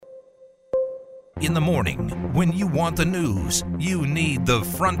In the morning, when you want the news, you need the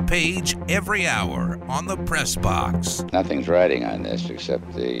front page every hour on the Press Box. Nothing's riding on this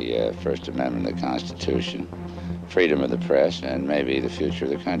except the First Amendment of the Constitution, freedom of the press, and maybe the future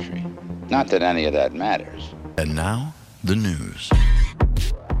of the country. Not that any of that matters. And now, the news.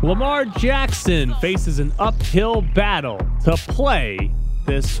 Lamar Jackson faces an uphill battle to play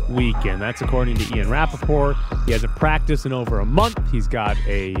this weekend. That's according to Ian Rappaport. He hasn't practiced in over a month. He's got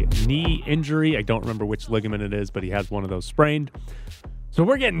a knee injury. I don't remember which ligament it is, but he has one of those sprained. So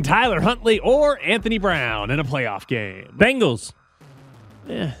we're getting Tyler Huntley or Anthony Brown in a playoff game. Bengals.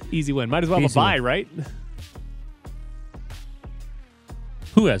 Easy win. Might as well have a bye, right?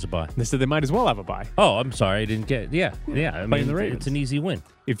 Who has a bye? They said they might as well have a bye. Oh, I'm sorry. I didn't get it. Yeah. I mean, the Ravens. It's an easy win.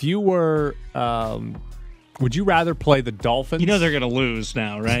 If you were, would you rather play the Dolphins? You know they're going to lose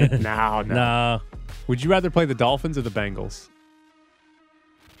now, right? No. Would you rather play the Dolphins or the Bengals?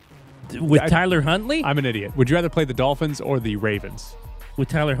 With Tyler Huntley? I'm an idiot. Would you rather play the Dolphins or the Ravens? With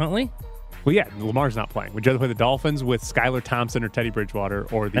Tyler Huntley? Well, yeah, Lamar's not playing. Would you rather play the Dolphins with Skylar Thompson or Teddy Bridgewater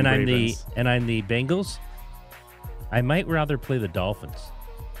or the Ravens? I'm the Bengals? I might rather play the Dolphins.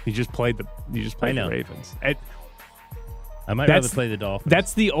 You just played the Ravens. I might rather play the Dolphins.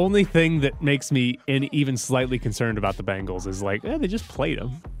 That's the only thing that makes me even slightly concerned about the Bengals is like, they just played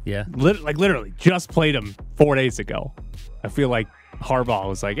them. Yeah. Literally, just played them 4 days ago. I feel like Harbaugh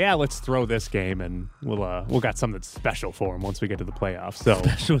was like, let's throw this game and we'll got something special for him once we get to the playoffs. So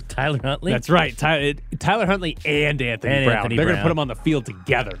special with Tyler Huntley? That's right. Tyler Huntley and Anthony Brown. They're going to put them on the field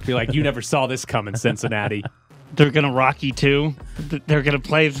together. Be like, you never saw this coming, Cincinnati. They're going to Rocky too. They're going to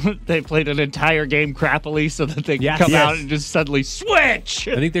play. They played an entire game crappily so that they can come out and just suddenly switch.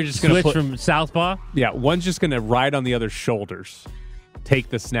 I think they're just going to switch from southpaw. Yeah, one's just going to ride on the other's shoulders, take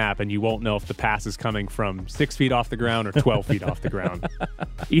the snap, and you won't know if the pass is coming from 6 feet off the ground or 12 feet off the ground.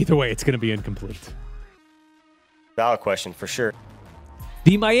 Either way, it's going to be incomplete. Valid question for sure.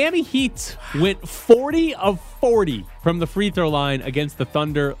 The Miami Heat went 40 of 40 from the free throw line against the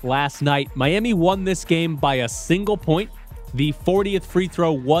Thunder last night. Miami won this game by a single point. The 40th free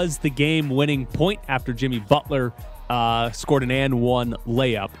throw was the game-winning point after Jimmy Butler scored an and one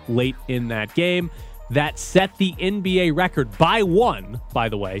layup late in that game. That set the NBA record by one, by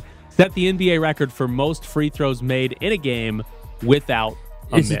the way, set the NBA record for most free throws made in a game without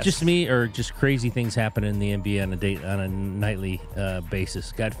Is it just me or just crazy things happen in the NBA on a nightly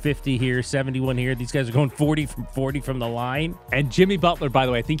basis? Got 50 here, 71 here. These guys are going 40 from the line. And Jimmy Butler, by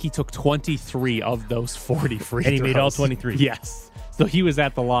the way, I think he took 23 of those 40 free throws. And he made all 23. Yes. So he was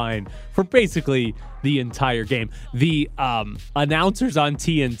at the line for basically the entire game. The announcers on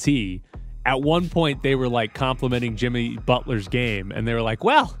TNT, at one point, they were like complimenting Jimmy Butler's game. And they were like,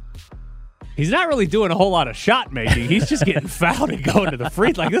 well, he's not really doing a whole lot of shot making. He's just getting fouled and going to the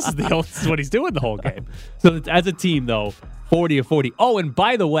free. Like, this is what he's doing the whole game. So as a team, though, 40 of 40. Oh, and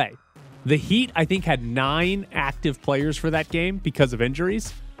by the way, the Heat, I think, had 9 active players for that game because of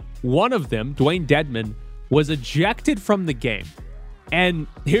injuries. One of them, Dwayne Dedmon, was ejected from the game. And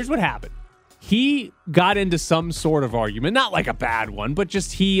here's what happened. He got into some sort of argument, not like a bad one, but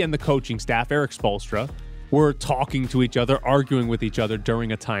just he and the coaching staff, Eric Spoelstra, were talking to each other, arguing with each other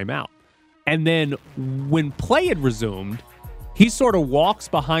during a timeout. And then when play had resumed, he sort of walks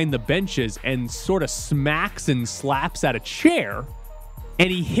behind the benches and sort of smacks and slaps at a chair.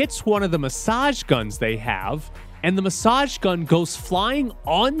 And he hits one of the massage guns they have. And the massage gun goes flying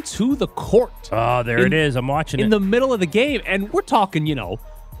onto the court. Oh, there it is. I'm watching it. In the middle of the game. And we're talking,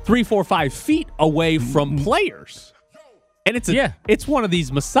 3, 4, 5 feet away from players. And it's one of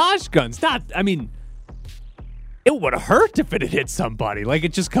these massage guns. It would have hurt if it had hit somebody. Like,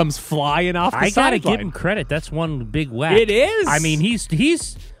 it just comes flying off the sideline. I got to give him credit. That's one big whack. It is. I mean,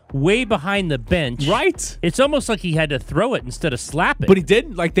 he's way behind the bench. Right. It's almost like he had to throw it instead of slap it. But he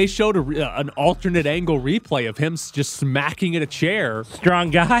didn't. Like, they showed an alternate angle replay of him just smacking at a chair.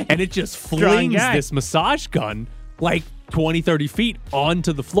 Strong guy. And it just flings this massage gun like 20, 30 feet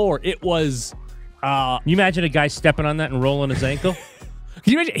onto the floor. It was... you imagine a guy stepping on that and rolling his ankle?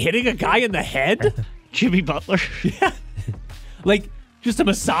 Can you imagine hitting a guy in the head? Jimmy Butler. Yeah. Like, just a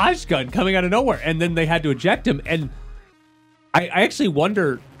massage gun coming out of nowhere. And then they had to eject him. And I actually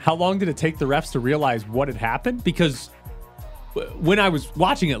wonder, how long did it take the refs to realize what had happened? Because when I was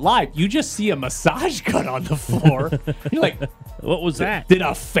watching it live, you just see a massage gun on the floor. You're like, what was that? Did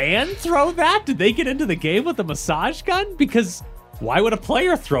a fan throw that? Did they get into the game with a massage gun? Because why would a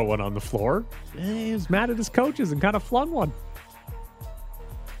player throw one on the floor? He was mad at his coaches and kind of flung one.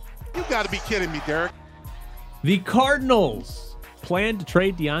 You got to be kidding me, Derek. The Cardinals plan to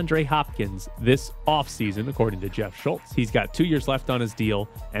trade DeAndre Hopkins this offseason, according to Jeff Schultz. He's got 2 years left on his deal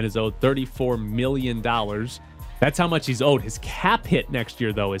and is owed $34 million. That's how much he's owed. His cap hit next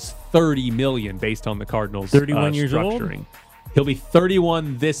year, though, is $30 million based on the Cardinals' 31 years structuring. old? He'll be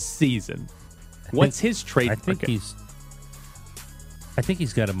 31 this season. What's his trade market? I think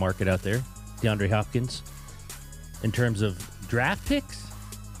he's got a market out there, DeAndre Hopkins, in terms of draft picks.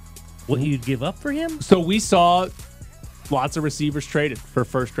 What you'd give up for him? So we saw lots of receivers traded for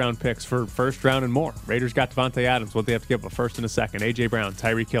first-round picks, for first round and more. Raiders got Devontae Adams. What they have to give up, a first and a second. A.J. Brown,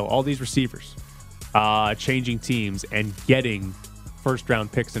 Tyreek Hill, all these receivers changing teams and getting first-round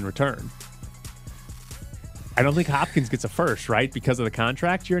picks in return. I don't think Hopkins gets a first, right, because of the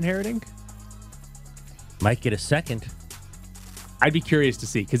contract you're inheriting? Might get a second. I'd be curious to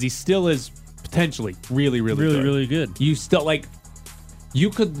see, because he still is potentially really good. Really good. You still, like, you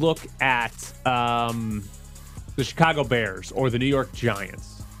could look at the Chicago Bears or the New York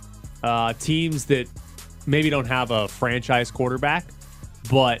Giants, teams that maybe don't have a franchise quarterback,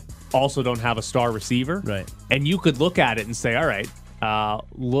 but also don't have a star receiver. Right. And you could look at it and say, all right,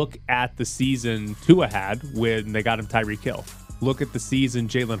 look at the season Tua had when they got him Tyreek Hill. Look at the season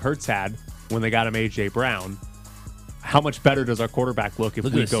Jalen Hurts had when they got him A.J. Brown. How much better does our quarterback look if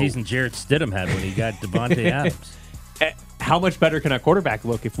look we at go... the season Jarrett Stidham had when he got Devontae Adams. How much better can our quarterback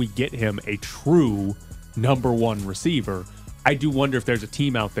look if we get him a true number one receiver? I do wonder if there's a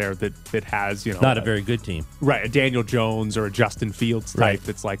team out there that has, not a very good team. Right, a Daniel Jones or a Justin Fields type right.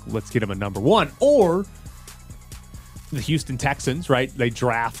 That's like, let's get him a number one. Or the Houston Texans, right? They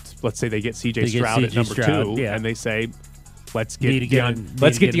draft, let's say they get C.J. Stroud at number two, yeah. and they say, let's get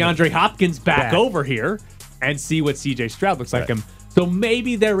let's get DeAndre Hopkins back over here and see what C.J. Stroud looks like him. So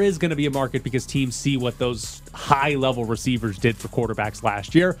maybe there is going to be a market because teams see what those high-level receivers did for quarterbacks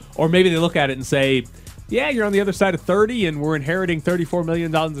last year. Or maybe they look at it and say, yeah, you're on the other side of 30, and we're inheriting $34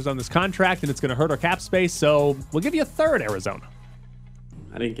 million on this contract, and it's going to hurt our cap space, so we'll give you a third, Arizona.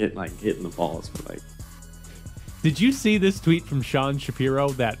 I didn't get, hit in the balls, but, Did you see this tweet from Sean Shapiro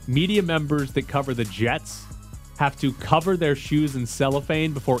that media members that cover the Jets have to cover their shoes in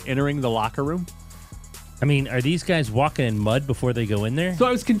cellophane before entering the locker room? I mean, are these guys walking in mud before they go in there? So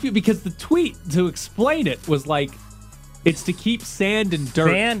I was confused because the tweet, to explain it, was like, it's to keep sand and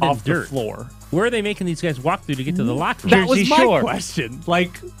dirt off the floor. Where are they making these guys walk through to get to the locker room? That was my question.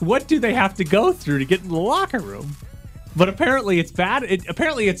 Like, what do they have to go through to get in the locker room? But apparently it's bad.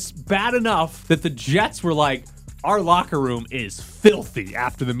 Apparently it's bad enough that the Jets were like, our locker room is filthy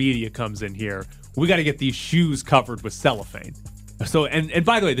after the media comes in here. We got to get these shoes covered with cellophane. So, and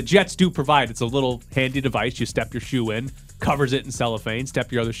by the way, the Jets do provide, it's a little handy device. You step your shoe in, covers it in cellophane,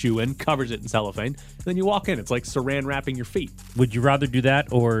 step your other shoe in, covers it in cellophane, then you walk in. It's like saran wrapping your feet. Would you rather do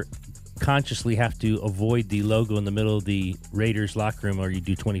that or consciously have to avoid the logo in the middle of the Raiders locker room, or you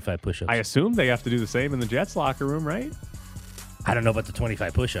do 25 push-ups? I assume they have to do the same in the Jets locker room, right? I don't know about the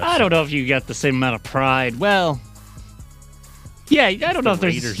 25 push-ups. I don't know if you got the same amount of pride. Well, yeah, I don't know if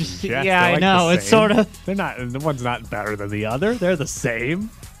there's Raiders just, and Jets, yeah, I like know. It's sort of. They're not. The one's not better than the other. They're the same.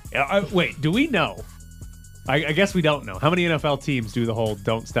 Wait, do we know? I guess we don't know. How many NFL teams do the whole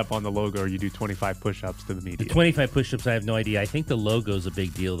don't step on the logo or you do 25 push-ups to the media? The 25 push-ups, I have no idea. I think the logo's a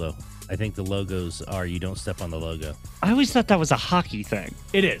big deal, though. I think the logos are you don't step on the logo. I always thought that was a hockey thing.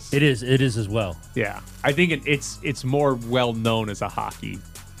 It is. It is as well. Yeah. I think it's more well known as a hockey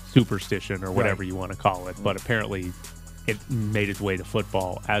superstition or whatever you want to call it, but apparently it made its way to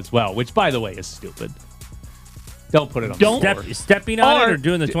football as well, which, by the way, is stupid. Don't put it on the floor. Stepping on it or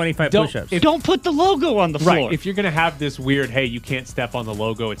doing the 25 push-ups? Don't put the logo on the floor. Right. If you're going to have this weird, hey, you can't step on the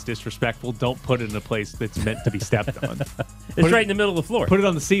logo, it's disrespectful, don't put it in a place that's meant to be stepped on. It's right in the middle of the floor. Put it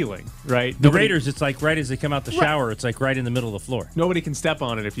on the ceiling, right? The Raiders, it's like right as they come out the shower, it's like right in the middle of the floor. Nobody can step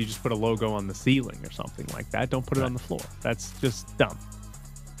on it if you just put a logo on the ceiling or something like that. Don't put it on the floor. That's just dumb.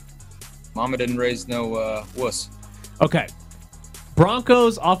 Mama didn't raise no wuss. Okay.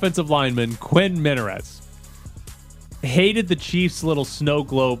 Broncos offensive lineman Quinn Meinerz hated the Chiefs' little snow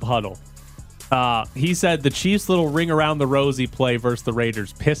globe huddle. He said the Chiefs' little ring around the rosy play versus the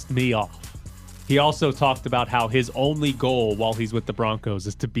Raiders pissed me off. He also talked about how his only goal while he's with the Broncos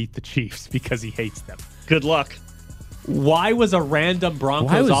is to beat the Chiefs because he hates them. Good luck. Why was a random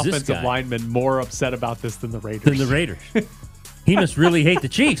Broncos offensive lineman more upset about this than the Raiders? He must really hate the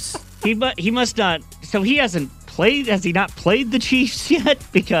Chiefs. He must not. So he hasn't played. Has he not played the Chiefs yet?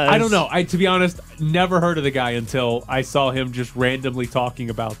 Because I don't know. To be honest, never heard of the guy until I saw him just randomly talking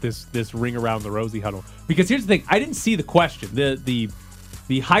about this ring around the rosy huddle. Because here's the thing: I didn't see the question.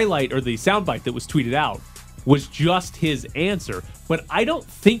 The highlight or the soundbite that was tweeted out was just his answer, but I don't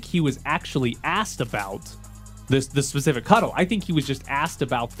think he was actually asked about this specific huddle. I think he was just asked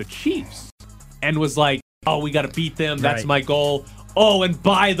about the Chiefs and was like, "Oh, we got to beat them. That's my goal. Oh, and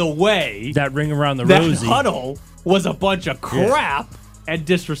by the way, that ring around the that rosy huddle was a bunch of crap and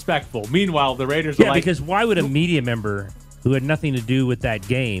disrespectful." Meanwhile, the Raiders are like, because why would a media member who had nothing to do with that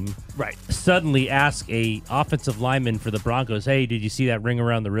game suddenly ask a offensive lineman for the Broncos, "Hey, did you see that ring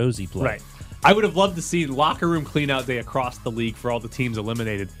around the rosy play?" Right. I would have loved to see locker room cleanout day across the league for all the teams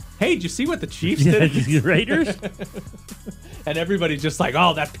eliminated. Hey, did you see what the Chiefs did? The Raiders? And everybody's just like,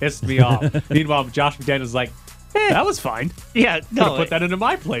 "Oh, that pissed me off." Meanwhile, Josh McDaniels is like, that was fine. Yeah, no. Put that into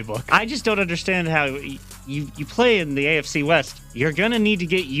my playbook. I just don't understand how you play in the AFC West. You're going to need to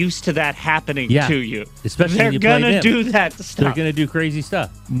get used to that happening to you. Especially They're when you play going to them. do that stuff. They're going to do crazy stuff.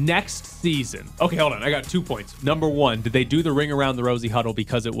 Next season. Okay, hold on. I got 2 points. Number one, did they do the ring around the rosy huddle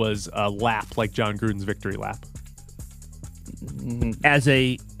because it was a lap like John Gruden's victory lap? As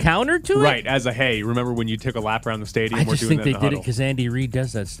a counter to it? Right, as a, hey, remember when you took a lap around the stadium? I We're just doing think that they in the did it huddle. because Andy Reid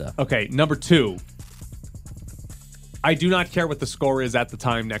does that stuff. Okay, number two. I do not care what the score is at the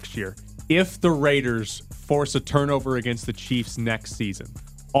time next year. If the Raiders force a turnover against the Chiefs next season,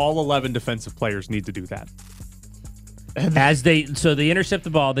 all 11 defensive players need to do that. So they intercept the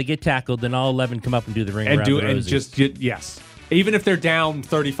ball, they get tackled, then all 11 come up and do the ring around the rosy. Yes. Even if they're down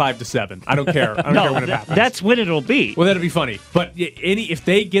 35-7, I don't care. I don't care when it happens. That's when it'll be. Well, that'll be funny. But if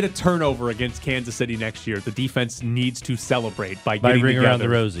they get a turnover against Kansas City next year, the defense needs to celebrate by getting ring together around the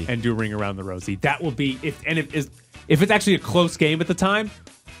rosy and do ring around the rosy. That will be if it's actually a close game at the time.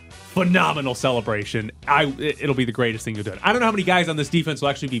 Phenomenal celebration. It'll be the greatest thing to do. I don't know how many guys on this defense will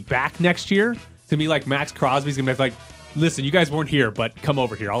actually be back next year. To me, like Max Crosby's gonna be like, "Listen, you guys weren't here, but come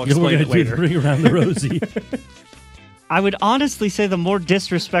over here. I'll explain it later." Ring around the rosy. I would honestly say the more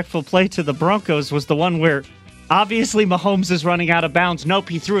disrespectful play to the Broncos was the one where obviously Mahomes is running out of bounds. Nope,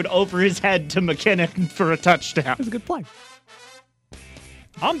 he threw it over his head to McKinnon for a touchdown. It was a good play.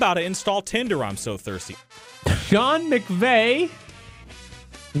 I'm about to install Tinder. I'm so thirsty. Sean McVay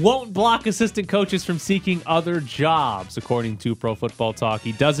won't block assistant coaches from seeking other jobs, according to Pro Football Talk.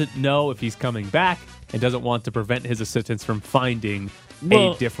 He doesn't know if he's coming back and doesn't want to prevent his assistants from finding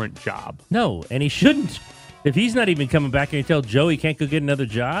a different job. No, and he shouldn't. If he's not even coming back, can you tell Joe he can't go get another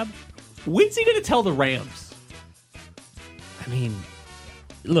job? When's he going to tell the Rams? I mean,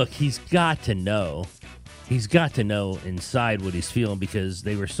 look, he's got to know. He's got to know inside what he's feeling because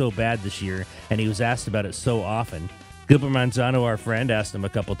they were so bad this year, and he was asked about it so often. Gilbert Manzano, our friend, asked him a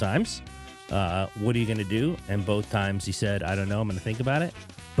couple times, what are you going to do? And both times he said, I don't know, I'm going to think about it.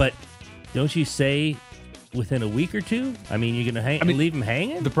 But don't you say within a week or two? I mean, you're going to leave him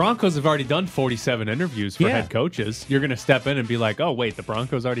hanging? The Broncos have already done 47 interviews for head coaches. You're going to step in and be like, oh, wait, the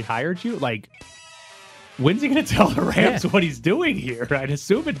Broncos already hired you? Like, when's he going to tell the Rams what he's doing here? I'd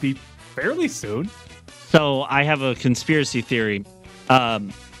assume it'd be fairly soon. So I have a conspiracy theory.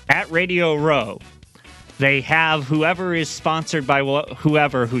 At Radio Row, they have whoever is sponsored by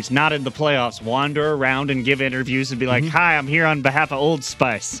whoever who's not in the playoffs wander around and give interviews and be like, hi, I'm here on behalf of Old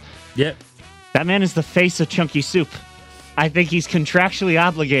Spice. Yep. That man is the face of Chunky Soup. I think he's contractually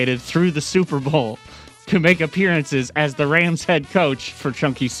obligated through the Super Bowl to make appearances as the Rams head coach for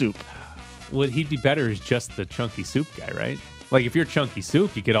Chunky Soup. What he'd be better is just the Chunky Soup guy, right? Like if you're Chunky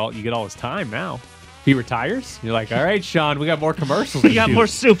Soup, you get all his time now. If he retires, you're like, all right, Sean, we got more commercials. We got more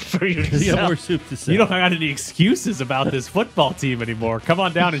soup for you to You sell. got more soup to sell. You don't got any excuses about this football team anymore. Come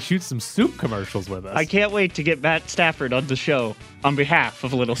on down and shoot some soup commercials with us. I can't wait to get Matt Stafford on the show on behalf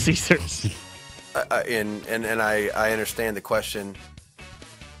of Little Caesars. And I understand the question.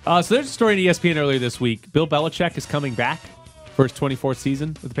 So there's a story in ESPN earlier this week. Bill Belichick is coming back for his 24th season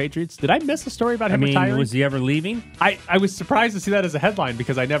with the Patriots. Did I miss a story about him retiring? Was he ever leaving? I was surprised to see that as a headline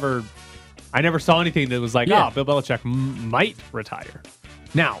because I never saw anything that was like, Bill Belichick might retire.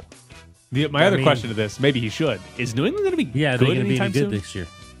 Now, my other question to this, maybe he should, is New England going to be they're good going to be anytime good soon? this year.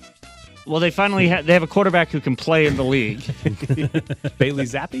 Well, they finally they have a quarterback who can play in the league. Bailey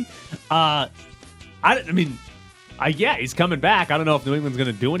Zappi? He's coming back. I don't know if New England's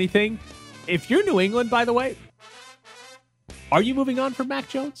going to do anything. If you're New England, by the way, are you moving on from Mac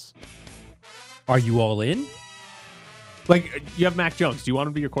Jones? Are you all in? Like, you have Mac Jones. Do you want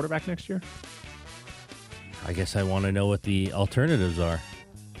him to be your quarterback next year? I guess I want to know what the alternatives are.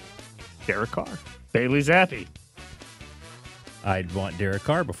 Derek Carr. Bailey Zappi. I'd want Derek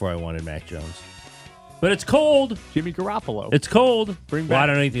Carr before I wanted Mac Jones. But it's cold. Jimmy Garoppolo. It's cold. I don't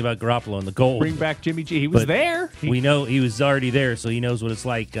know anything about Garoppolo in the cold. Bring back Jimmy G. He was there. We know he was already there, so he knows what it's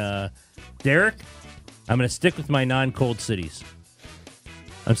like. Derek, I'm going to stick with my non-cold cities.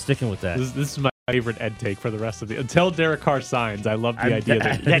 I'm sticking with that. This is my favorite Ed take for the rest of the until Derek Carr signs. I love the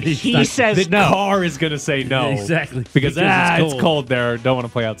idea that he says that no. Carr is going to say no. Exactly. Because it's cold there. Don't want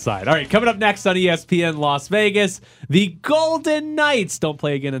to play outside. All right, coming up next on ESPN Las Vegas, the Golden Knights don't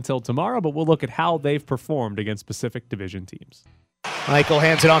play again until tomorrow, but we'll look at how they've performed against Pacific Division teams. Michael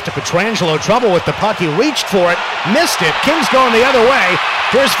hands it off to Pietrangelo. Trouble with the puck. He reached for it, missed it. King's going the other way.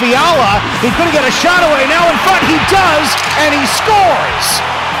 Here's Fiala. He couldn't get a shot away. Now in front, he does, and he scores.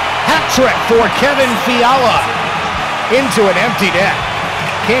 Hat trick for Kevin Fiala into an empty net.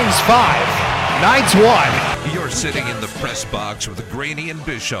 Kings 5, Knights 1. You're sitting in the press box with Graney and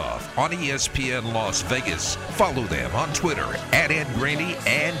Bischoff on ESPN Las Vegas. Follow them on Twitter at Ed Graney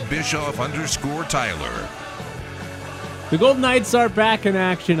and Bischoff_Tyler. The Golden Knights are back in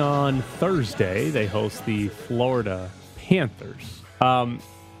action on Thursday. They host the Florida Panthers.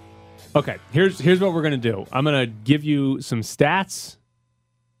 Okay, here's what we're going to do. I'm going to give you some stats,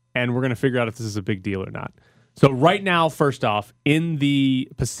 and we're going to figure out if this is a big deal or not. So right now, first off, in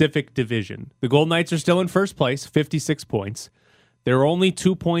the Pacific Division, the Golden Knights are still in first place, 56 points. They're only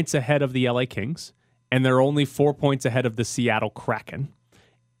 2 points ahead of the LA Kings, and they're only 4 points ahead of the Seattle Kraken.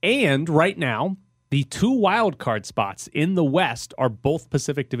 And right now, the 2 wildcard spots in the West are both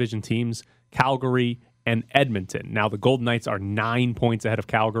Pacific Division teams, Calgary and Edmonton. Now, the Golden Knights are 9 points ahead of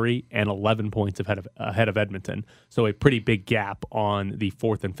Calgary and 11 points ahead of Edmonton. So a pretty big gap on the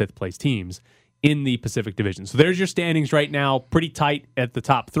 4th and 5th place teams in the Pacific Division. So there's your standings right now, pretty tight at the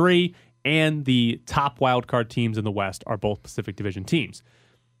top 3, and the top wildcard teams in the West are both Pacific Division teams.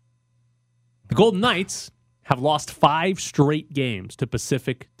 The Golden Knights have lost 5 straight games to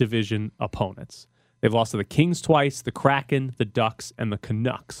Pacific Division opponents. They've lost to the Kings twice, the Kraken, the Ducks, and the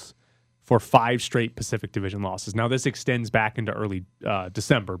Canucks for 5 straight Pacific Division losses. Now, this extends back into early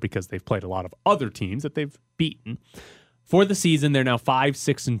December because they've played a lot of other teams that they've beaten. For the season, they're now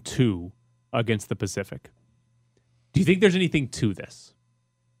 5-6-2 against the Pacific. Do you think there's anything to this?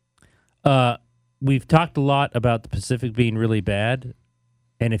 We've talked a lot about the Pacific being really bad,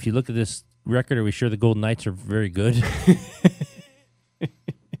 and if you look at this record, are we sure the Golden Knights are very good?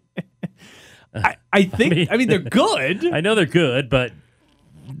 I think they're good. I know they're good, but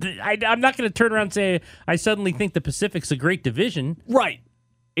I'm not going to turn around and say I suddenly think the Pacific's a great division. Right.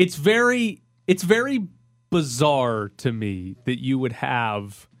 It's very bizarre to me that you would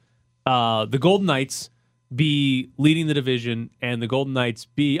have the Golden Knights be leading the division and the Golden Knights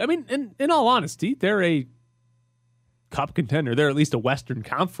be, in all honesty, they're a cup contender. They're at least a Western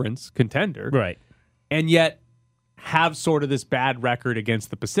Conference contender. Right. And yet have sort of this bad record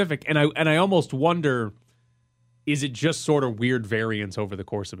against the Pacific. And I almost wonder, is it just sort of weird variance over the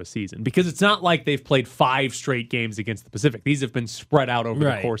course of a season? Because it's not like they've played 5 straight games against the Pacific. These have been spread out over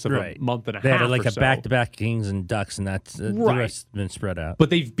the course of a month and a half. They had like or a back-to-back Kings and Ducks, and that's the rest has been spread out. But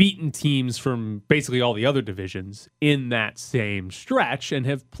they've beaten teams from basically all the other divisions in that same stretch and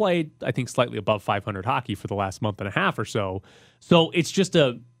have played, I think, slightly above 500 hockey for the last month and a half or so. So it's just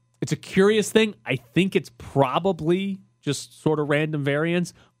a curious thing. I think it's probably just sort of random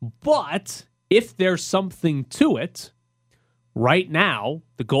variance, but if there's something to it, right now,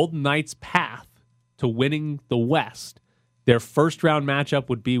 the Golden Knights' path to winning the West, their first-round matchup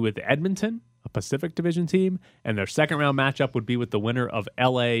would be with Edmonton, a Pacific Division team, and their second-round matchup would be with the winner of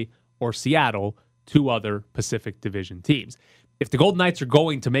LA or Seattle, 2 other Pacific Division teams. If the Golden Knights are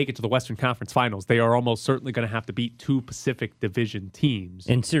going to make it to the Western Conference Finals, they are almost certainly going to have to beat 2 Pacific Division teams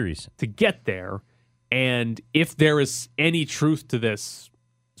in series to get there. And if there is any truth to this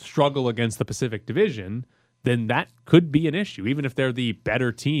struggle against the Pacific Division, then that could be an issue. Even if they're the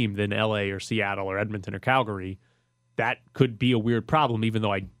better team than LA or Seattle or Edmonton or Calgary, that could be a weird problem, even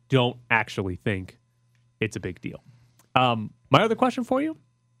though I don't actually think it's a big deal. My other question for you,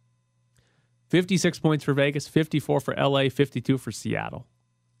 56 points for Vegas, 54 for LA, 52 for Seattle.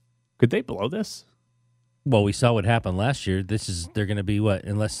 Could they blow this? Well, we saw what happened last year. They're going to be what,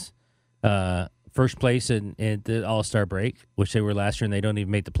 unless first place in the All-Star break, which they were last year, and they don't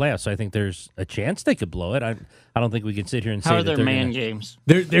even make the playoffs. So I think there's a chance they could blow it. I don't think we can sit here and say how are that their man games?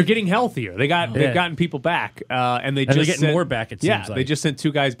 They're getting healthier. They've gotten people back, and they're getting more back. It seems like they just sent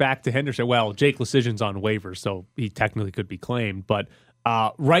 2 guys back to Henderson. Well, Jake Lecision's on waivers, so he technically could be claimed. But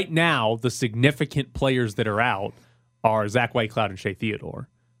right now, the significant players that are out are Zach Whitecloud and Shea Theodore,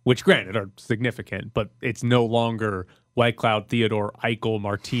 which, granted, are significant, but it's no longer Whitecloud, Theodore, Eichel,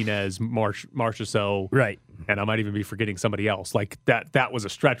 Martinez, Marchessault. Right. And I might even be forgetting somebody else. Like that was a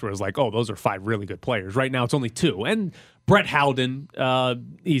stretch where it was like, oh, those are 5 really good players. Right now it's only 2. And Brett Howden,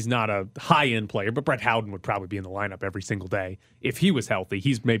 he's not a high-end player, but Brett Howden would probably be in the lineup every single day if he was healthy.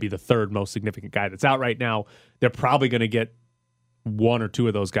 He's maybe the 3rd most significant guy that's out right now. They're probably going to get 1 or 2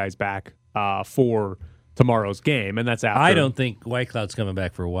 of those guys back for tomorrow's game, and that's after. I don't think Whitecloud's coming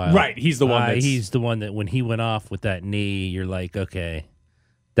back for a while. Right, he's the one. He's the one that when he went off with that knee, you're like, okay,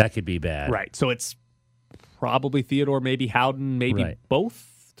 that could be bad. Right, so it's probably Theodore, maybe Howden, maybe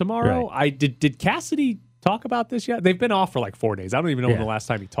both tomorrow. Right. Did Cassidy talk about this yet? They've been off for like 4 days. I don't even know when the last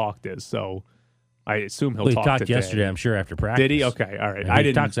time he talked is. So I assume he'll talk talked today. yesterday, I'm sure, after practice. Did he? Okay, all right.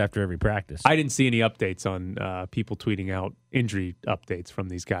 He talks after every practice. I didn't see any updates on people tweeting out injury updates from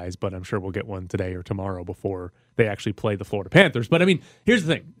these guys, but I'm sure we'll get one today or tomorrow before they actually play the Florida Panthers. But I mean, here's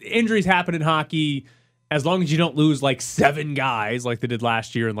the thing: injuries happen in hockey. As long as you don't lose like 7 guys like they did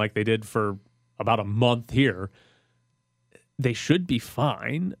last year and like they did for about a month here, they should be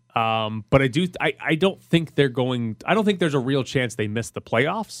fine. But I don't think they're going. I don't think there's a real chance they miss the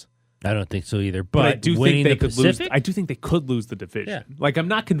playoffs. I don't think so either. But I do think they could lose. Pacific? I do think they could lose the division. Yeah. Like I'm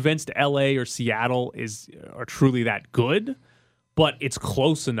not convinced LA or Seattle are truly that good, but it's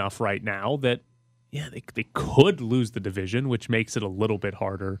close enough right now that they could lose the division, which makes it a little bit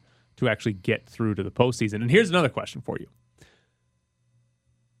harder to actually get through to the postseason. And here's another question for you: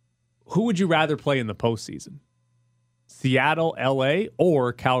 who would you rather play in the postseason? Seattle, LA,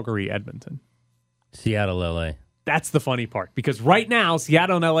 or Calgary, Edmonton? Seattle, LA. That's the funny part, because right now,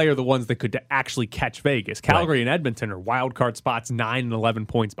 Seattle and LA are the ones that could actually catch Vegas. Calgary and Edmonton are wild card spots 9 and 11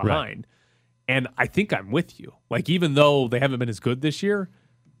 points behind. And I think I'm with you. Like, even though they haven't been as good this year,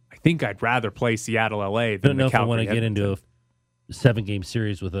 I think I'd rather play Seattle, LA than I don't know the if I Calgary, want to get Edmonton. into a 7-game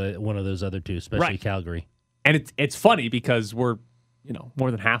series with one of those other two, especially Calgary. And it's funny because we're more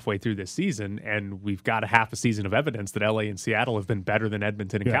than halfway through this season, and we've got a half a season of evidence that LA and Seattle have been better than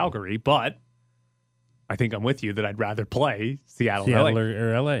Edmonton and Calgary, but I think I'm with you that I'd rather play Seattle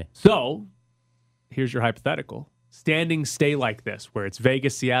or LA. So here's your hypothetical. Standings stay like this, where it's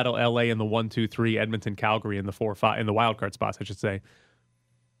Vegas, Seattle, LA in the 1, 2, 3, Edmonton, Calgary in the 4, 5, in the wild card spots, I should say.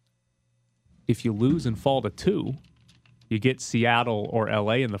 If you lose and fall to 2, you get Seattle or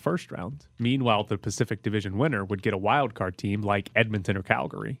LA in the first round. Meanwhile, the Pacific Division winner would get a wild card team like Edmonton or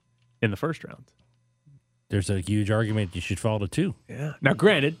Calgary in the first round. There's a huge argument you should fall to 2. Yeah. Now,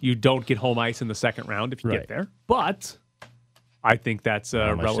 granted, you don't get home ice in the second round if you get there, but I think that's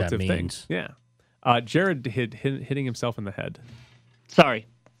a relative thing. Yeah. Jared hitting himself in the head. Sorry.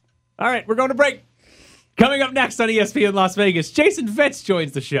 All right, we're going to break. Coming up next on ESPN Las Vegas, Jason Fitz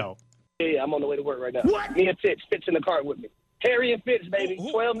joins the show. Yeah, I'm on the way to work right now. What? Me and Fitz in the car with me. Harry and Fitz, baby.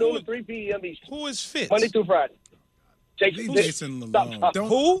 12 noon to 3 p.m. Eastern. Who is Fitz? Monday through Friday. Jason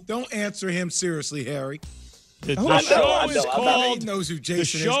alone. Don't answer him seriously, Harry. The show is called. He knows who Jason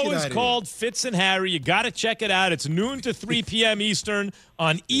the is. show is called Fitz and Harry. You got to check it out. It's noon to 3 p.m. Eastern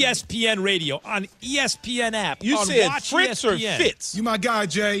on ESPN Radio, on ESPN app. You on said Watch Fritz or ESPN. Fitz? You my guy,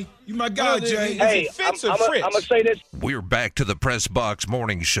 Jay. You my guy, Jay. Hey, Fitz I'm or Fritz? going to say this. We're back to the Press Box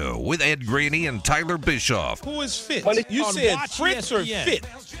Morning Show with Ed Graney and Tyler Bischoff. Who is Fitz? You said Fritz or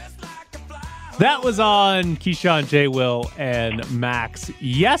Fitz? That was on Keyshawn, J. Will, and Max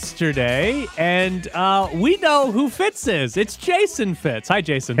yesterday, and we know who Fitz is. It's Jason Fitz. Hi,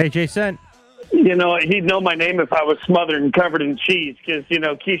 Jason. Hey, Jason. He'd know my name if I was smothered and covered in cheese because,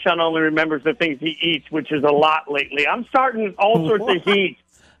 Keyshawn only remembers the things he eats, which is a lot lately. I'm starting all sorts of heat.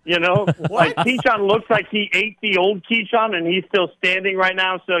 Like Keyshawn looks like he ate the old Keyshawn and he's still standing right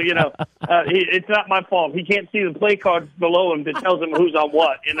now. So, it's not my fault. He can't see the play cards below him that tells him who's on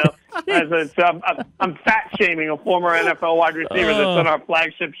what, I'm fat shaming a former NFL wide receiver that's on our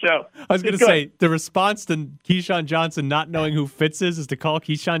flagship show. I was going to say, the response to Keyshawn Johnson not knowing who Fitz is to call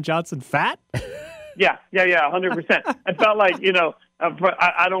Keyshawn Johnson fat? Yeah, 100%. I felt like,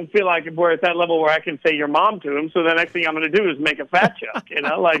 I don't feel like we're at that level where I can say your mom to him. So the next thing I'm going to do is make a fat joke.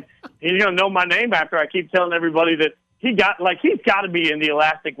 Like he's going to know my name after I keep telling everybody that he's got to be in the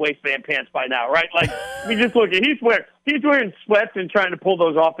elastic waistband pants by now, right? Like just look at he's wearing sweats and trying to pull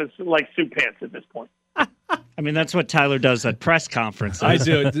those off as like suit pants at this point. I mean, that's what Tyler does at press conferences. I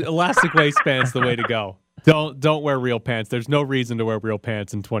do. Elastic waistband's the way to go. Don't wear real pants. There's no reason to wear real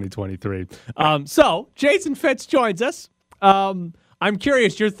pants in 2023. So Jason Fitz joins us. I'm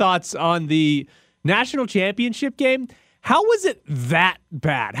curious your thoughts on the national championship game. How was it that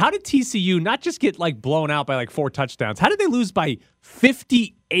bad? How did TCU not just get blown out by 4 touchdowns? How did they lose by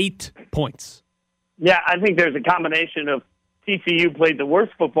 58 points? Yeah, I think there's a combination of TCU played the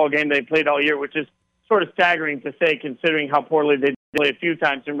worst football game they played all year, which is sort of staggering to say considering how poorly they played a few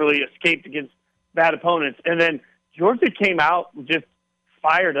times and really escaped against bad opponents. And then Georgia came out just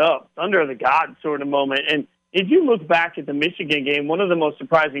fired up, under the God sort of moment. And if you look back at the Michigan game, one of the most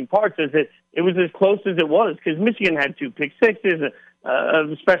surprising parts is that it was as close as it was because Michigan had 2 pick sixes,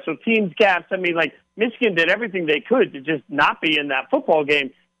 special teams gaps. I mean, Michigan did everything they could to just not be in that football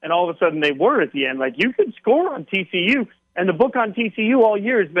game. and all of a sudden they were at the end. Like, you could score on TCU, and the book on TCU all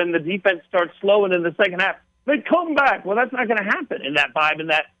year has been the defense starts slowing in the second half. They come back. Well, that's not going to happen in that vibe, and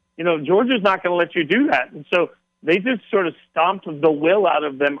that, Georgia's not going to let you do that. And so they just sort of stomped the will out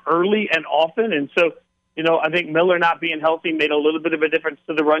of them early and often. And so, I think Miller not being healthy made a little bit of a difference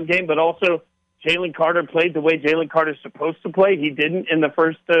to the run game, but also Jalen Carter played the way Jalen Carter's supposed to play. He didn't in the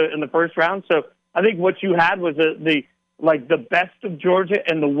first round. So I think what you had was the best of Georgia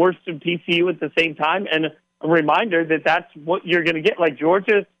and the worst of TCU at the same time, and a reminder that that's what you're going to get. Like,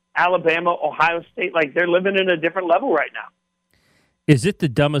 Georgia, Alabama, Ohio State, like, they're living in a different level right now. Is it the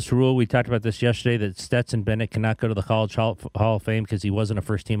dumbest rule, we talked about this yesterday, that Stetson Bennett cannot go to the College Hall of Fame because he wasn't a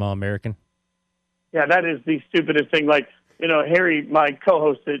first-team All-American? Yeah, that is the stupidest thing. Like, Harry, my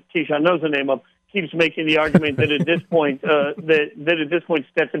co-host that Keyshawn knows the name of, keeps making the argument that at this point,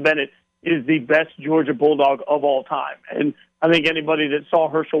 Stetson Bennett is the best Georgia Bulldog of all time. And I think anybody that saw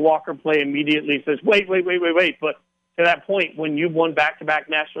Herschel Walker play immediately says, wait. But to that point, when you've won back-to-back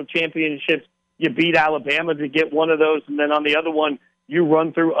national championships, you beat Alabama to get one of those, and then on the other one, you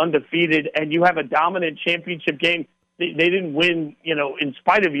run through undefeated, and you have a dominant championship game. They didn't win, in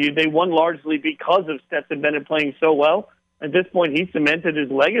spite of you. They won largely because of Stetson Bennett playing so well. At this point, he cemented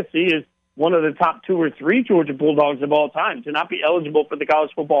his legacy as one of the top 2 or 3 Georgia Bulldogs of all time. To not be eligible for the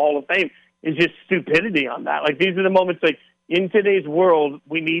College Football Hall of Fame is just stupidity on that. Like, these are the moments, like, in today's world,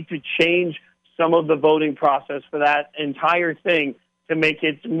 we need to change some of the voting process for that entire thing to make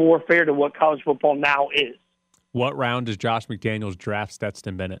it more fair to what college football now is. What round does Josh McDaniels draft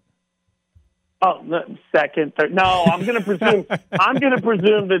Stetson Bennett? Oh, second, third. No, I'm going to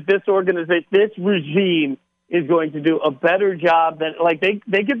presume that this organization, this regime, is going to do a better job than, like,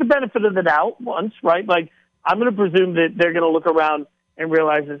 they get the benefit of the doubt once, right? Like, I'm going to presume that they're going to look around and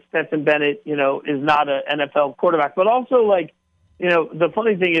realize that Stetson Bennett, is not an NFL quarterback. But also, like, the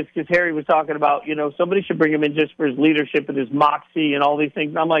funny thing is, because Harry was talking about, somebody should bring him in just for his leadership and his moxie and all these things.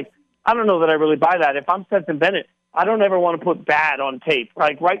 And I'm like, I don't know that I really buy that. If I'm Stetson Bennett, I don't ever want to put bad on tape.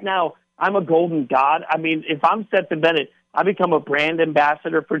 Like, right now, I'm a golden god. I mean, if I'm Stetson Bennett, I become a brand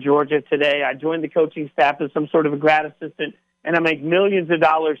ambassador for Georgia today. I joined the coaching staff as some sort of a grad assistant, and I make millions of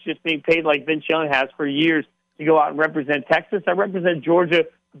dollars just being paid like Vince Young has for years to go out and represent Texas. I represent Georgia,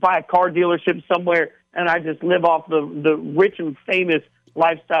 buy a car dealership somewhere, and I just live off the rich and famous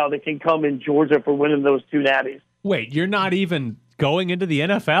lifestyle that can come in Georgia for winning those 2 natties. Wait, you're not even going into the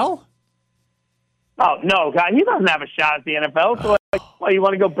NFL? Oh, no, God, he doesn't have a shot at the NFL. So, like, you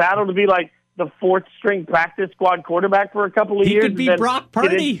want to go battle to be like the 4th-string practice squad quarterback for a couple of years? He could be Brock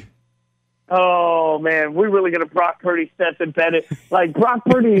Purdy. Oh, man, we're really going to Brock Purdy, Stetson Bennett. Like, Brock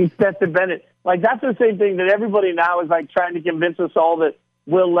Purdy and Stetson Bennett. Like, that's the same thing that everybody now is, like, trying to convince us all that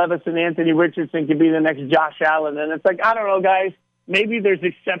Will Levis and Anthony Richardson can be the next Josh Allen. And it's like, I don't know, guys. Maybe there's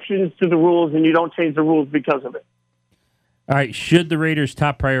exceptions to the rules, and you don't change the rules because of it. All right, should the Raiders'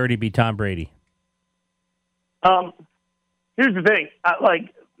 top priority be Tom Brady? Here's the thing.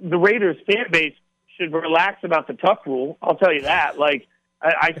 Like, the Raiders fan base should relax about the tuck rule. I'll tell you that. Like,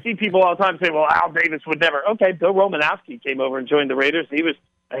 I see people all the time say, well, Al Davis would never. Okay, Bill Romanowski came over and joined the Raiders. He was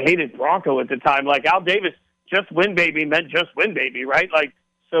a hated Bronco at the time. Like, Al Davis, just win, baby, meant just win, baby, right? Like,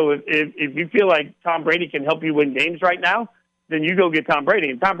 so if you feel like Tom Brady can help you win games right now, then you go get Tom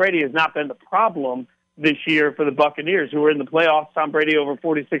Brady. And Tom Brady has not been the problem this year for the Buccaneers, who were in the playoffs. Tom Brady over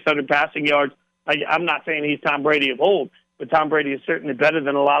 4,600 passing yards. I'm not saying he's Tom Brady of old, but Tom Brady is certainly better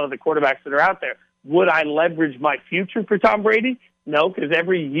than a lot of the quarterbacks that are out there. Would I leverage my future for Tom Brady? No, because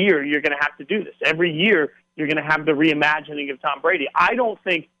every year you're going to have to do this. Every year you're going to have the reimagining of Tom Brady. I don't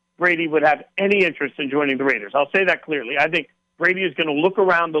think Brady would have any interest in joining the Raiders. I'll say that clearly. I think Brady is going to look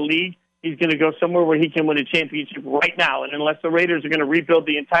around the league. He's going to go somewhere where he can win a championship right now. And unless the Raiders are going to rebuild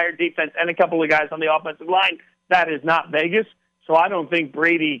the entire defense and a couple of guys on the offensive line, that is not Vegas. So I don't think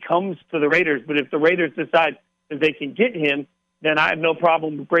Brady comes to the Raiders. But if the Raiders decide that they can get him, then I have no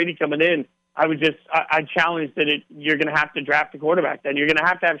problem with Brady coming in. I challenge that you're going to have to draft a quarterback. Then you're going to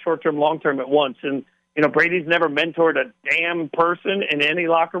have short-term, long-term at once. And, Brady's never mentored a damn person in any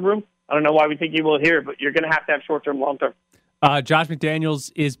locker room. I don't know why we think he will here, but you're going to have short-term, long-term. Josh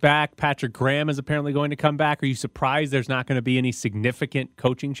McDaniels is back. Patrick Graham is apparently going to come back. Are you surprised there's not going to be any significant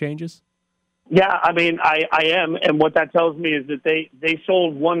coaching changes? Yeah, I mean, I am. And what that tells me is that they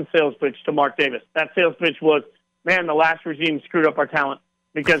sold one sales pitch to Mark Davis. That sales pitch was, man, the last regime screwed up our talent.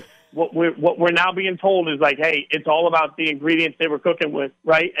 Because what we're now being told is like, hey, it's all about the ingredients they were cooking with,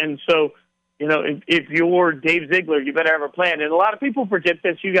 right? And so, if you're Dave Ziegler, you better have a plan. And a lot of people forget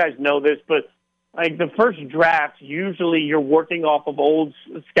this. You guys know this, but like the first draft, usually you're working off of old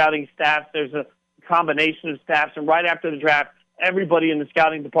scouting staffs. There's a combination of staffs, and right after the draft, everybody in the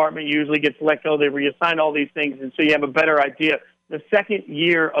scouting department usually gets let go. They reassign all these things, and so you have a better idea. The second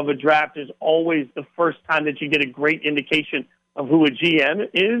year of a draft is always the first time that you get a great indication of who a GM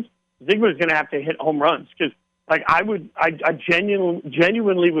is. Ziegler's going to have to hit home runs because, like, I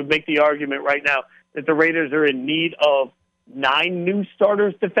genuinely would make the argument right now that the Raiders are in need of 9 new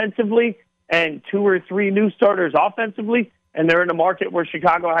starters defensively and 2 or 3 new starters offensively, and they're in a market where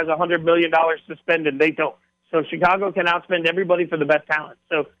Chicago has $100 million to spend and they don't. So Chicago can outspend everybody for the best talent.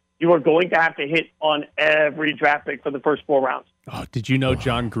 So you are going to have to hit on every draft pick for the first 4 rounds. Oh, did you know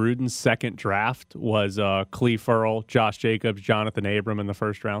John Gruden's second draft was Cleve Ferrell, Josh Jacobs, Jonathan Abram in the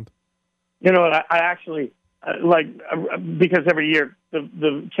first round? You know what? I actually, because every year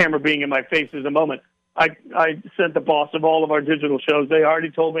the camera being in my face is a moment, I sent the boss of all of our digital shows. They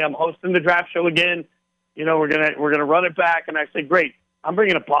already told me I'm hosting the draft show again. You know, we're gonna run it back. And I said, great. I'm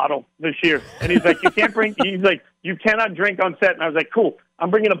bringing a bottle this year. And he's like, you can't bring, he's like, you cannot drink on set. And I was like, cool. I'm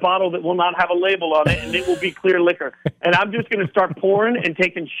bringing a bottle that will not have a label on it, and it will be clear liquor. And I'm just going to start pouring and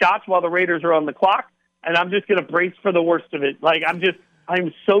taking shots while the Raiders are on the clock, and I'm just going to brace for the worst of it. Like, I'm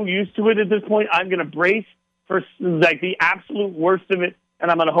so used to it at this point. I'm going to brace for, like, the absolute worst of it,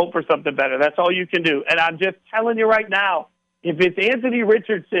 and I'm going to hope for something better. That's all you can do. And I'm just telling you right now, if it's Anthony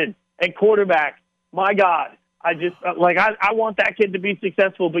Richardson at quarterback, my God, I want that kid to be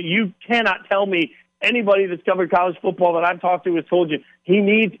successful, but you cannot tell me anybody that's covered college football that I've talked to has told you he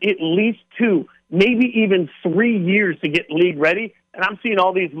needs at least 2, maybe even 3 years to get league ready. And I'm seeing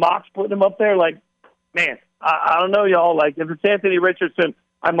all these mocks putting him up there. Like, man, I don't know, y'all. Like, if it's Anthony Richardson,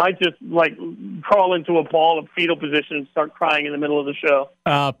 I might just, like, crawl into a ball of fetal position and start crying in the middle of the show.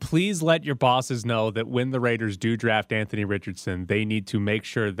 Please let your bosses know that when the Raiders do draft Anthony Richardson, they need to make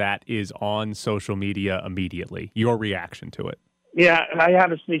sure that is on social media immediately. Your reaction to it. Yeah, I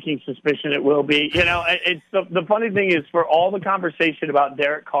have a sneaking suspicion it will be. You know, it's the funny thing is, for all the conversation about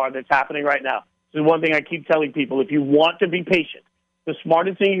Derek Carr that's happening right now, this is one thing I keep telling people. If you want to be patient, the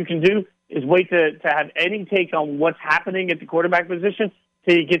smartest thing you can do is wait to have any take on what's happening at the quarterback position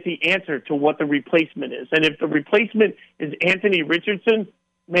till you get the answer to what the replacement is. And if the replacement is Anthony Richardson,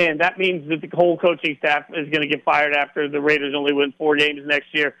 man, that means that the whole coaching staff is going to get fired after the Raiders only win 4 games next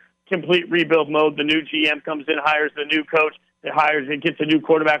year. Complete rebuild mode. The new GM comes in, hires the new coach. It hires and gets a new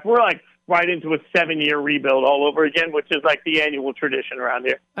quarterback. We're like right into a 7-year rebuild all over again, which is like the annual tradition around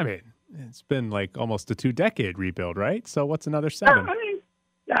here. I mean, it's been like almost a 2-decade rebuild, right? So what's another 7?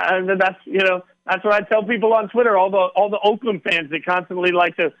 That's what I tell people on Twitter. All the Oakland fans that constantly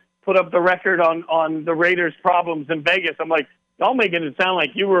like to put up the record on the Raiders' problems in Vegas. I'm like, y'all making it sound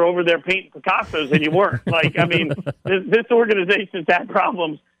like you were over there painting Picassos and you weren't. Like, I mean, this organization's had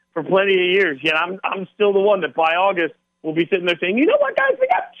problems for plenty of years. Yet I'm still the one that by August we'll be sitting there saying, you know what, guys, we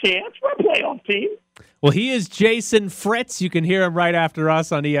got a chance. We're a playoff team. Well, he is Jason Fritz. You can hear him right after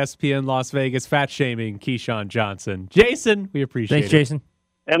us on ESPN Las Vegas, fat shaming Keyshawn Johnson. Jason, we appreciate it. Thanks, Jason.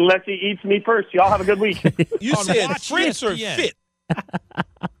 Unless he eats me first. Y'all have a good week. You said Fritz or Fit?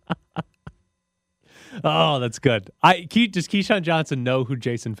 Oh, that's good. Does Keyshawn Johnson know who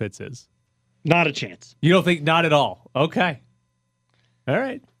Jason Fitz is? Not a chance. You don't think? Not at all. Okay. All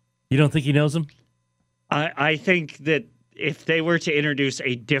right. You don't think he knows him? I think that if they were to introduce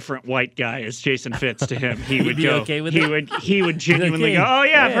a different white guy as Jason Fitz to him, he would go. Okay with he would genuinely go, oh,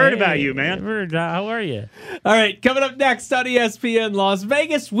 yeah, I've heard about you, man. How are you? All right, coming up next on ESPN Las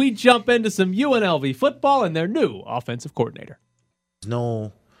Vegas, we jump into some UNLV football and their new offensive coordinator.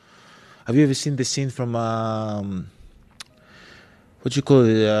 Have you ever seen the scene from, what you call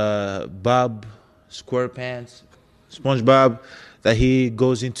it, Bob SquarePants, SpongeBob, that he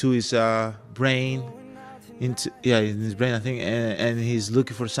goes into his brain? In his brain, I think, and he's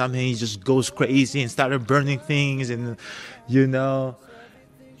looking for something. He just goes crazy and started burning things, and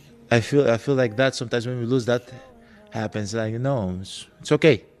I feel like that sometimes when we lose, that happens. Like, it's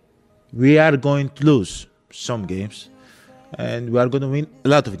okay. We are going to lose some games, and we are going to win a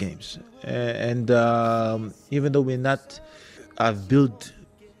lot of games. And even though we're not, I've built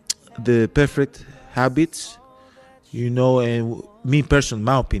the perfect habits, and me personally,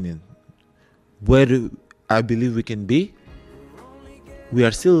 my opinion, where I believe we can be, we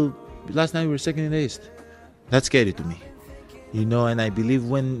are still, last night we were second in the East. That's scary to me. And I believe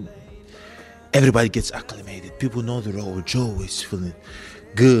when everybody gets acclimated, people know the role. Joe is feeling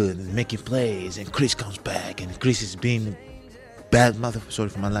good and making plays, and Chris comes back, and Chris is being bad sorry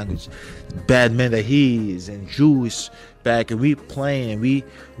for my language, bad man that he is, and Drew is back, and we playing, and we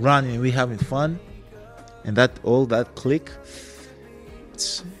running, and we having fun, and all that click,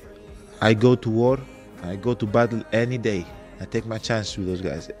 I go to war. I go to battle any day. I take my chance with those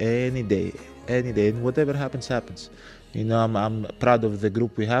guys any day. And whatever happens, happens. You know, I'm proud of the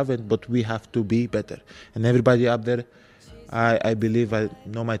group we have, but we have to be better. And everybody up there, I believe, I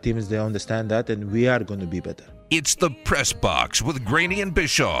know my teams, they understand that, and we are going to be better. It's the Press Box with Graney and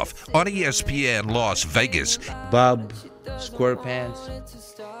Bischoff on ESPN Las Vegas. Bob,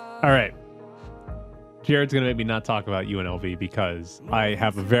 SquarePants. All right. Jared's going to make me not talk about UNLV because I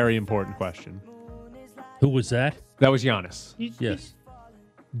have a very important question. Who was that? That was Giannis. Yes.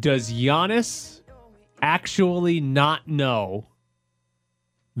 Does Giannis actually not know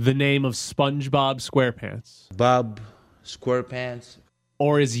the name of SpongeBob SquarePants? Bob, SquarePants.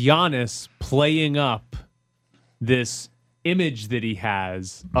 Or is Giannis playing up this image that he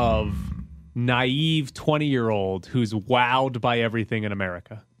has of naive 20-year-old who's wowed by everything in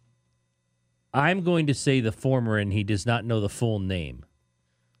America? I'm going to say the former, and he does not know the full name.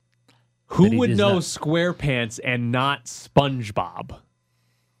 Who would know SquarePants and not SpongeBob?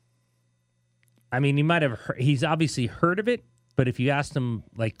 I mean, he might have he's obviously heard of it, but if you asked him,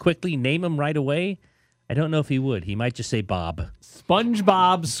 like, quickly, name him right away, I don't know if he would. He might just say Bob.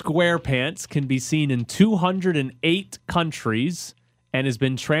 SpongeBob SquarePants can be seen in 208 countries and has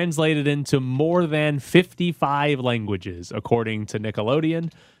been translated into more than 55 languages, according to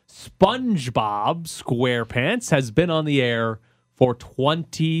Nickelodeon. SpongeBob SquarePants has been on the air for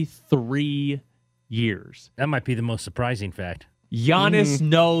 23 years. That might be the most surprising fact. Giannis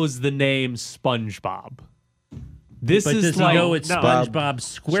knows the name SpongeBob. This but is does like, he know it's SpongeBob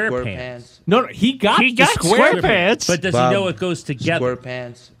SquarePants? No, he got SquarePants. But does he know it goes together?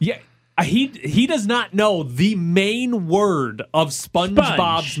 SquarePants. Yeah, he does not know the main word of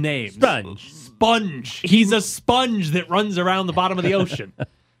SpongeBob's name. Sponge. He's a sponge that runs around the bottom of the ocean.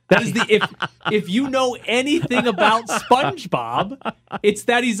 That is if you know anything about SpongeBob, it's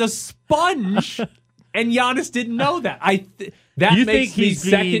that he's a sponge, and Giannis didn't know that. That you makes me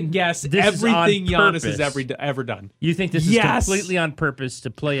second guess everything Giannis has ever done. You think this is completely on purpose to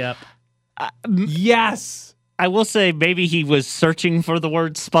play up? Yes. I will say maybe he was searching for the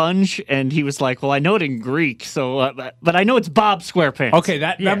word sponge, and he was like, well, I know it in Greek, so but I know it's Bob SquarePants. Okay,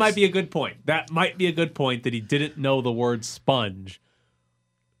 that might be a good point. That might be a good point that he didn't know the word sponge.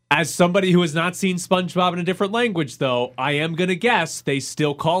 As somebody who has not seen SpongeBob in a different language, though, I am going to guess they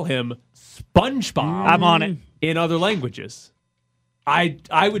still call him SpongeBob. I'm on it. In other languages. I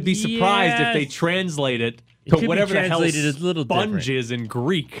would be surprised if they translate it to whatever the hell sponge is in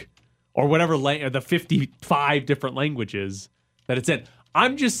Greek or whatever the 55 different languages that it's in.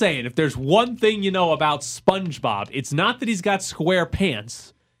 I'm just saying, if there's one thing you know about SpongeBob, it's not that he's got square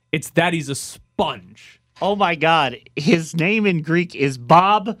pants. It's that he's a sponge. Oh, my God. His name in Greek is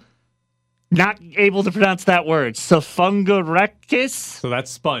Bob. Not able to pronounce that word. Safungarekis. So that's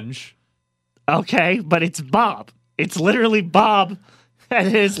sponge. Okay, but it's Bob. It's literally Bob. And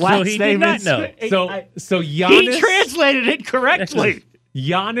his last name is... know. So Giannis... He translated it correctly.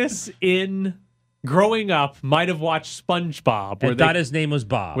 Giannis, in growing up, might have watched SpongeBob. And thought his name was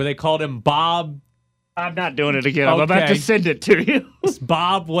Bob. Where they called him Bob... I'm not doing it again. I'm about to send it to you.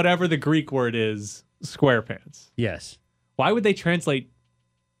 Bob, whatever the Greek word is... SquarePants. Yes. Why would they translate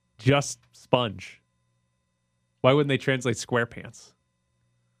just sponge? Why wouldn't they translate SquarePants?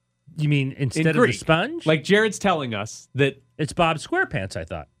 You mean instead of the sponge? Like Jared's telling us that it's Bob SquarePants, I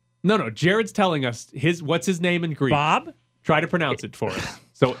thought. No, Jared's telling us what's his name in Greek? Bob? Try to pronounce it for us.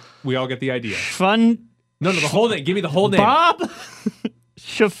 So we all get the idea. No, the whole name. Give me the whole name. Bob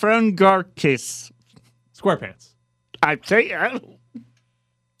Shafrangarkis. SquarePants. I'd say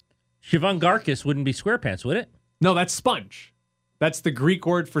Shivangarkis wouldn't be SquarePants, would it? No, that's sponge. That's the Greek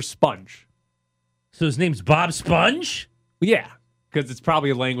word for sponge. So his name's Bob Sponge? Yeah, because it's probably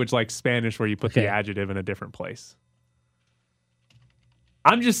a language like Spanish where you put the adjective in a different place.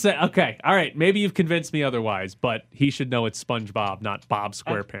 I'm just saying, okay, all right, maybe you've convinced me otherwise, but he should know it's SpongeBob, not Bob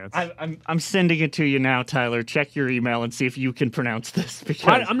SquarePants. I'm sending it to you now, Tyler. Check your email and see if you can pronounce this.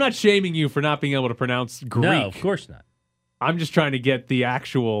 Because I'm not shaming you for not being able to pronounce Greek. No, of course not. I'm just trying to get the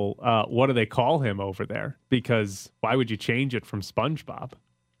actual, what do they call him over there? Because why would you change it from SpongeBob?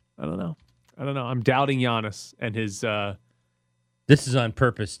 I don't know. I'm doubting Giannis and his... This is on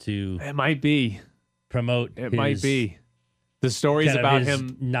purpose to... It might be. Promote It might be. The stories about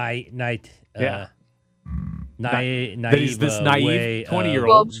him... That he's this naive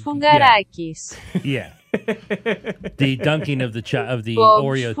 20-year-old. Fungarakis. Yeah. The dunking of the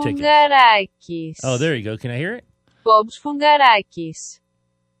Oreo ticket. Fungarakis. Oh, there you go. Can I hear it? Bob's Fungarakis.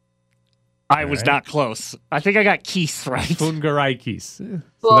 I was not close. I think I got Keith right. Fungarakis.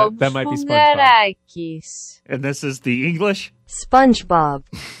 So that might be SpongeBob. Fungarakis. And this is the English? SpongeBob.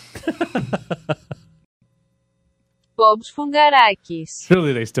 Bob's Fungarakis.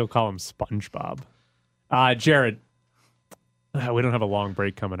 Surely they still call him SpongeBob. Jared, We don't have a long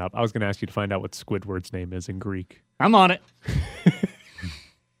break coming up. I was going to ask you to find out what Squidward's name is in Greek. I'm on it.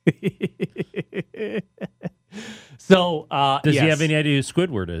 So, does he have any idea who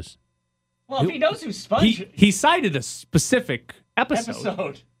Squidward is? Well, if he knows who Sponge he cited a specific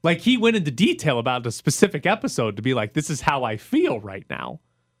episode. Like, he went into detail about the specific episode to be like, this is how I feel right now.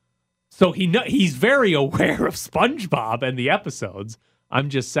 So he's very aware of SpongeBob and the episodes. I'm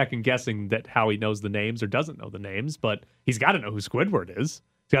just second guessing that how he knows the names or doesn't know the names, but he's got to know who Squidward is.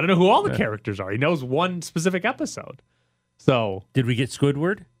 He's got to know who all the characters are. He knows one specific episode. So, did we get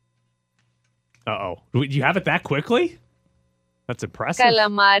Squidward? Do you have it that quickly? That's impressive.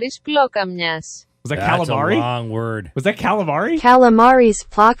 Καλαμάρης πλόκαμιας. Was that That's calamari? a long word. Was that calamari? Καλαμάρης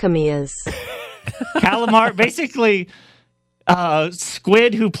πλόκαμιας. Calamari, basically,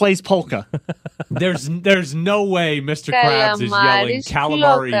 squid who plays polka. There's no way Mr. Krabs is yelling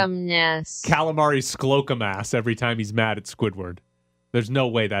calamari sklokamas every time he's mad at Squidward. There's no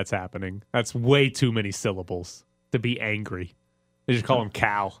way that's happening. That's way too many syllables to be angry. They just call him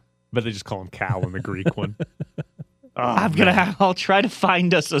Cal, but they just call him Cal in the Greek one. I'll try to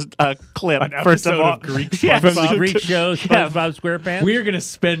find us a clip. An first episode of all. of Greek From the Greek show SpongeBob SquarePants. We're going to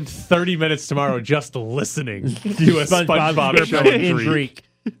spend 30 minutes tomorrow just listening to a SpongeBob show in Greek.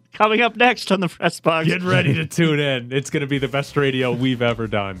 Coming up next on the Press Box. Get ready to tune in. It's going to be the best radio we've ever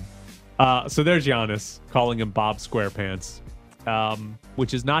done. So there's Giannis calling him Bob SquarePants,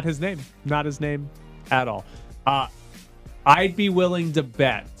 which is not his name. Not his name at all. I'd be willing to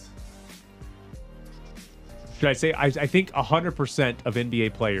bet. Should I say? I think 100% of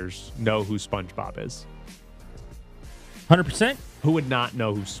NBA players know who SpongeBob is. 100%? Who would not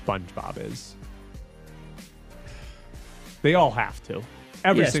know who SpongeBob is? They all have to.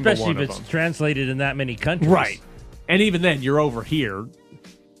 Every single especially one if of it's them. translated in that many countries. Right. And even then, you're over here.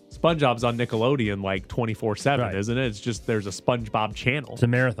 SpongeBob's on Nickelodeon like 24/7, isn't it? It's just there's a SpongeBob channel. It's a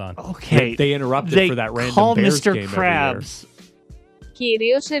marathon. Okay. They interrupted for that random call Bears Mr. game Krabs,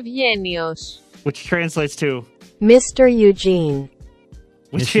 Κύριος Ευγένιος. which translates to Mr. Eugene.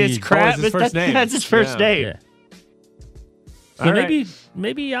 which is Krabs. his first name. That's his first name. Yeah. So All right.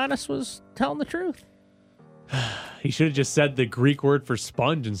 maybe Giannis was telling the truth. He should have just said the Greek word for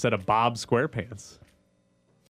sponge instead of Bob SquarePants.